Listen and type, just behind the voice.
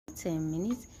10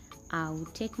 minutes, I will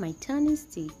take my turning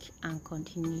stick and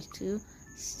continue to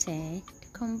stir to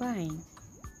combine.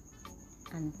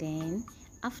 And then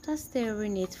after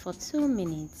stirring it for 2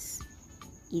 minutes,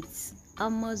 it's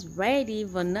almost ready,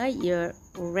 but not yet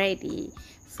ready.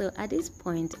 So at this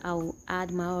point, I will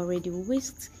add my already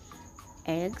whisked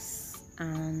eggs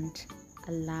and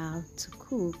allow to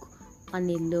cook on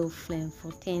a low flame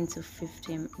for 10 to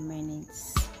 15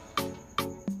 minutes.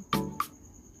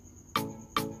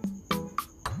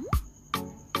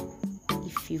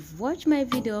 If you've watched my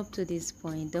video up to this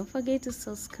point, don't forget to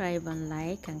subscribe and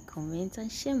like and comment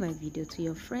and share my video to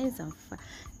your friends and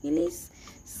families.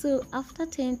 So after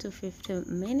 10 to 15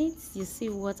 minutes, you see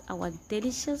what our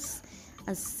delicious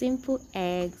and simple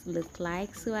eggs look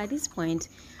like. So at this point,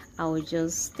 I will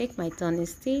just take my turning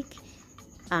stick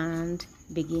and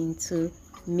begin to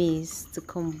mix to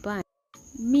combine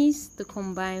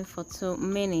for 2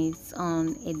 minutes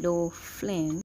on a low flame.